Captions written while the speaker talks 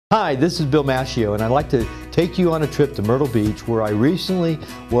Hi, this is Bill Maschio, and I'd like to take you on a trip to Myrtle Beach, where I recently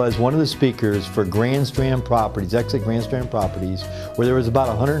was one of the speakers for Strand Properties, Exit Strand Properties, where there was about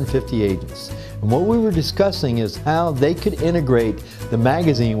 150 agents. And what we were discussing is how they could integrate the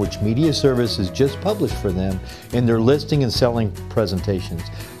magazine, which Media Services just published for them, in their listing and selling presentations.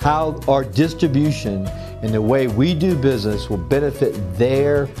 How our distribution and the way we do business will benefit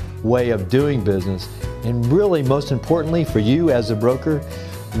their way of doing business. And really, most importantly, for you as a broker,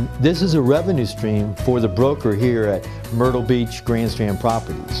 this is a revenue stream for the broker here at Myrtle Beach Strand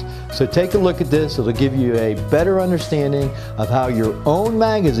Properties. So take a look at this. It'll give you a better understanding of how your own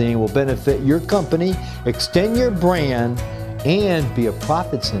magazine will benefit your company, extend your brand, and be a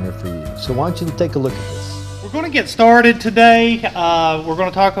profit center for you. So why don't you take a look at this. We're going to get started today. We're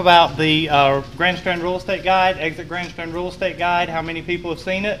going to talk about the Strand Real Estate Guide, Exit Strand Real Estate Guide. How many people have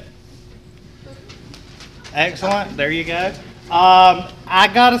seen it? Excellent. There you go. I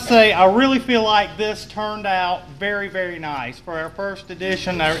gotta say, I really feel like this turned out very, very nice for our first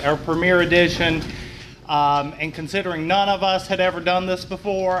edition, our premiere edition. And considering none of us had ever done this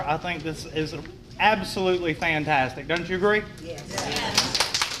before, I think this is absolutely fantastic. Don't you agree?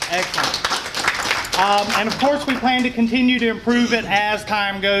 Yes. Excellent. And of course, we plan to continue to improve it as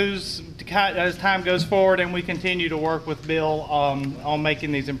time goes forward, and we continue to work with Bill on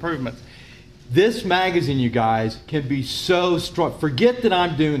making these improvements. This magazine, you guys, can be so strong. Forget that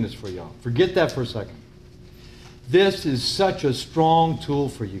I'm doing this for y'all. Forget that for a second. This is such a strong tool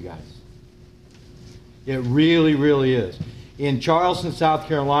for you guys. It really, really is. In Charleston, South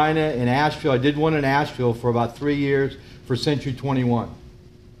Carolina, in Asheville, I did one in Asheville for about 3 years for Century 21.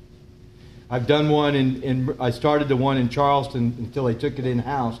 I've done one I started the one in Charleston until I took it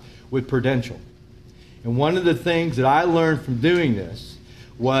in-house with Prudential. And one of the things that I learned from doing this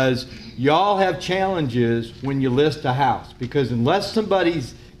was y'all have challenges when you list a house, because unless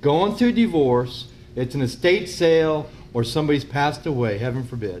somebody's going through divorce, it's an estate sale, or somebody's passed away, heaven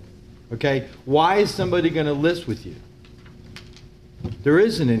forbid, okay, why is somebody going to list with you? There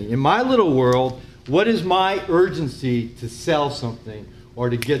isn't any. In my little world, what is my urgency to sell something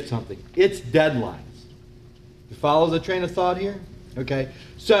or to get something? It's deadlines. You follow the train of thought here? Okay,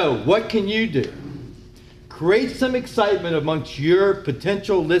 so what can you do? Create some excitement amongst your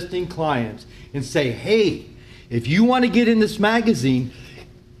potential listing clients and say, hey, if you want to get in this magazine,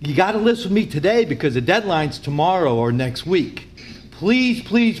 you got to list with me today because the deadline's tomorrow or next week. Please,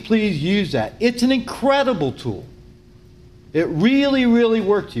 please, please use that. It's an incredible tool. It really, really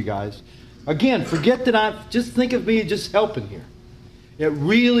works, you guys. Again, forget that just think of me just helping here. It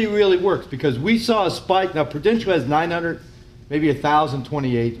really, really works because we saw a spike. Now, Prudential has 900, maybe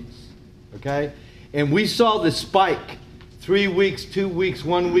 1,020 agents, okay? And we saw the spike 3 weeks, 2 weeks,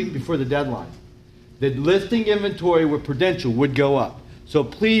 1 week before the deadline. The listing inventory with Prudential would go up. So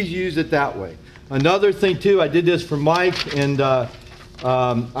please use it that way. Another thing too, I did this for Mike, and I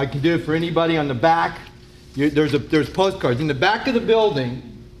can do it for anybody on the back. There's postcards. In the back of the building,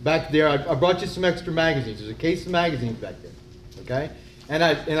 back there, I brought you some extra magazines. There's a case of magazines back there, okay? And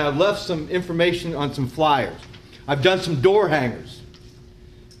I left some information on some flyers. I've done some door hangers.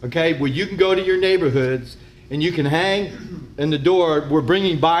 Okay, where you can go to your neighborhoods and you can hang in the door. We're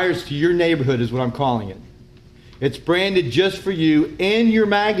bringing buyers to your neighborhood is what I'm calling it. It's branded just for you and your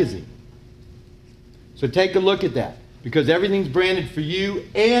magazine. So take a look at that because everything's branded for you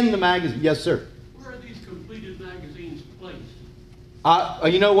and the magazine. Yes, sir. Where are these completed magazines placed?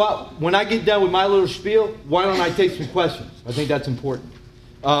 You know what? When I get done with my little spiel, why don't I take some questions? I think that's important.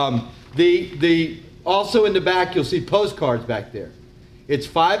 Also in the back, you'll see postcards back there. It's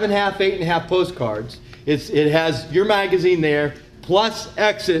 5.5, 8.5 postcards. It has your magazine there, plus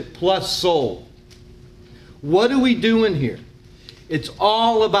Exit, plus Sold. What are we doing here? It's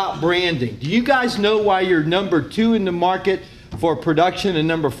all about branding. Do you guys know why you're number 2 in the market for production and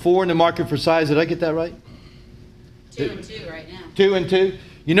number 4 in the market for size? Did I get that right? 2 and 2 right now. 2 and 2.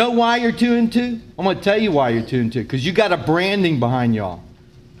 You know why you're 2 and 2? I'm going to tell you why you're 2 and 2. Because you got a branding behind y'all.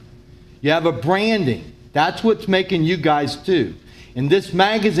 You have a branding. That's what's making you guys 2. And this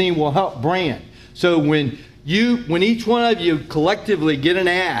magazine will help brand. So when each one of you collectively get an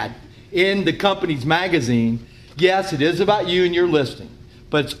ad in the company's magazine, yes, it is about you and your listing,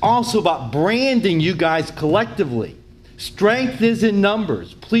 but it's also about branding you guys collectively. Strength is in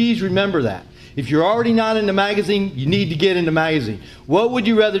numbers. Please remember that. If you're already not in the magazine, you need to get in the magazine. What would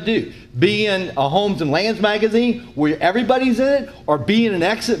you rather do? Be in a Homes and Lands magazine where everybody's in it, or be in an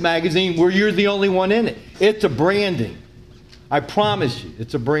Exit magazine where you're the only one in it? It's a branding. I promise you,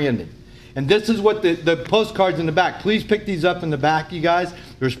 it's a branding. And this is what the postcards in the back. Please pick these up in the back, you guys.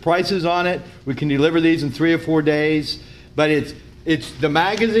 There's prices on it. We can deliver these in 3 or 4 days. But it's It's the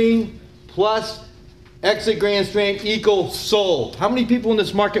magazine plus Exit Grand Strand equals sold. How many people in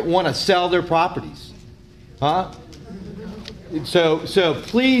this market want to sell their properties? Huh? So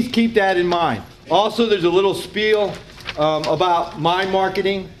please keep that in mind. Also, there's a little spiel about my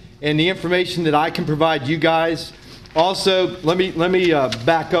marketing and the information that I can provide you guys. Also, let me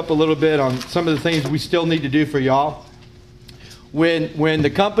back up a little bit on some of the things we still need to do for y'all. When the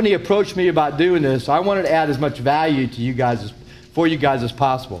company approached me about doing this, I wanted to add as much value to you guys for you guys as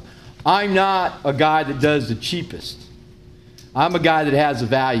possible. I'm not a guy that does the cheapest. I'm a guy that has a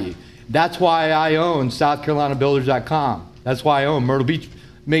value. That's why I own SouthCarolinaBuilders.com. That's why I own Myrtle Beach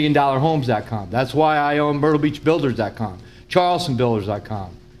 $1,000,000homes.com. That's why I own MyrtleBeachBuilders.com, CharlestonBuilders.com,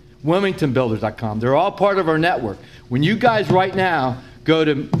 WilmingtonBuilders.com. They're all part of our network. When you guys right now go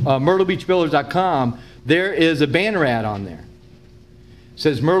to MyrtleBeachBuilders.com, there is a banner ad on there. It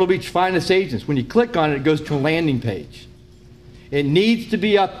says Myrtle Beach Finest Agents. When you click on it, it goes to a landing page. It needs to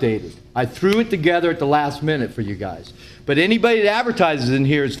be updated. I threw it together at the last minute for you guys. But anybody that advertises in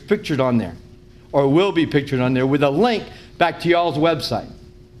here is pictured on there, or will be pictured on there, with a link back to y'all's website.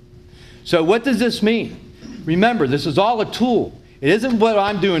 So what does this mean? Remember, this is all a tool. It isn't what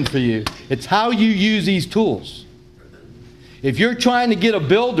I'm doing for you. It's how you use these tools. If you're trying to get a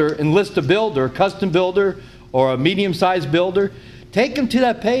builder, enlist a builder, a custom builder, or a medium-sized builder, take them to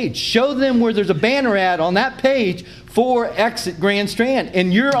that page. Show them where there's a banner ad on that page for Exit Grand Strand.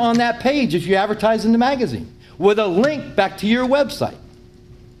 And you're on that page if you advertise in the magazine with a link back to your website.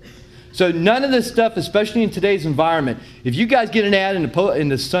 So none of this stuff, especially in today's environment, if you guys get an ad in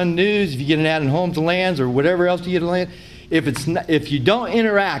the Sun News, if you get an ad in Homes and Lands or whatever else you get in land, if you don't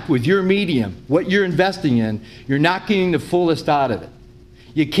interact with your medium, what you're investing in, you're not getting the fullest out of it.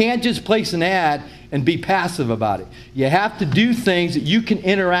 You can't just place an ad and be passive about it. You have to do things that you can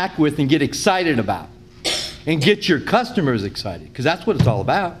interact with and get excited about and get your customers excited, because that's what it's all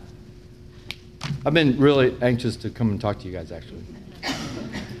about. I've been really anxious to come and talk to you guys, actually.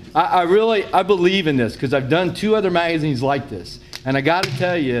 I believe in this because I've done 2 other magazines like this. And I got to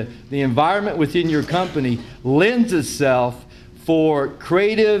tell you, the environment within your company lends itself for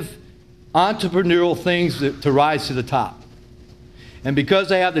creative, entrepreneurial things to rise to the top. And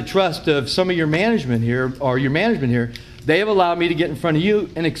because I have the trust of some of your management here, or your management here, they have allowed me to get in front of you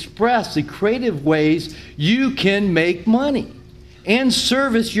and express the creative ways you can make money and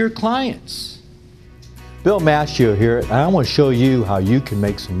service your clients. Bill Maschio here, and I want to show you how you can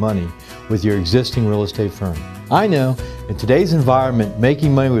make some money with your existing real estate firm. I know in today's environment,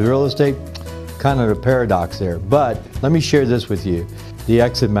 making money with real estate, kind of a paradox there, but let me share this with you. The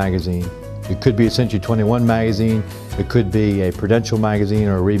Exit magazine, it could be a Century 21 magazine, it could be a Prudential magazine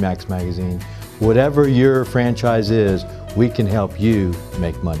or a Remax magazine. Whatever your franchise is, we can help you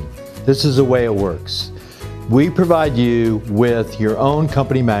make money. This is the way it works. We provide you with your own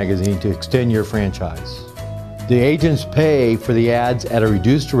company magazine to extend your franchise. The agents pay for the ads at a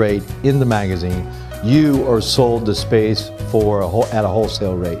reduced rate in the magazine. You are sold the space at a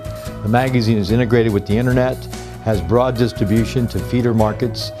wholesale rate. The magazine is integrated with the internet, has broad distribution to feeder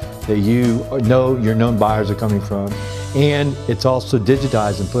markets that you know your known buyers are coming from, and it's also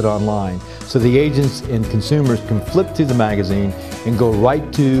digitized and put online. So the agents and consumers can flip through the magazine and go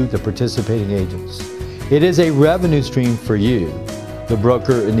right to the participating agents. It is a revenue stream for you, the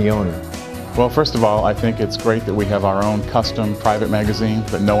broker and the owner. Well, first of all, I think it's great that we have our own custom private magazine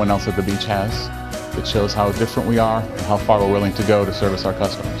that no one else at the beach has. It shows how different we are and how far we're willing to go to service our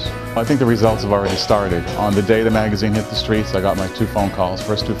customers. I think the results have already started. On the day the magazine hit the streets, I got my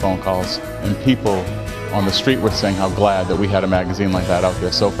first two phone calls, and people on the street were saying how glad that we had a magazine like that out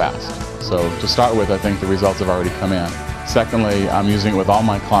there so fast. So to start with, I think the results have already come in. Secondly, I'm using it with all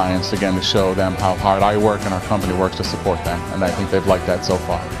my clients, again, to show them how hard I work and our company works to support them, and I think they've liked that so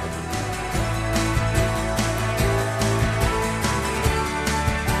far.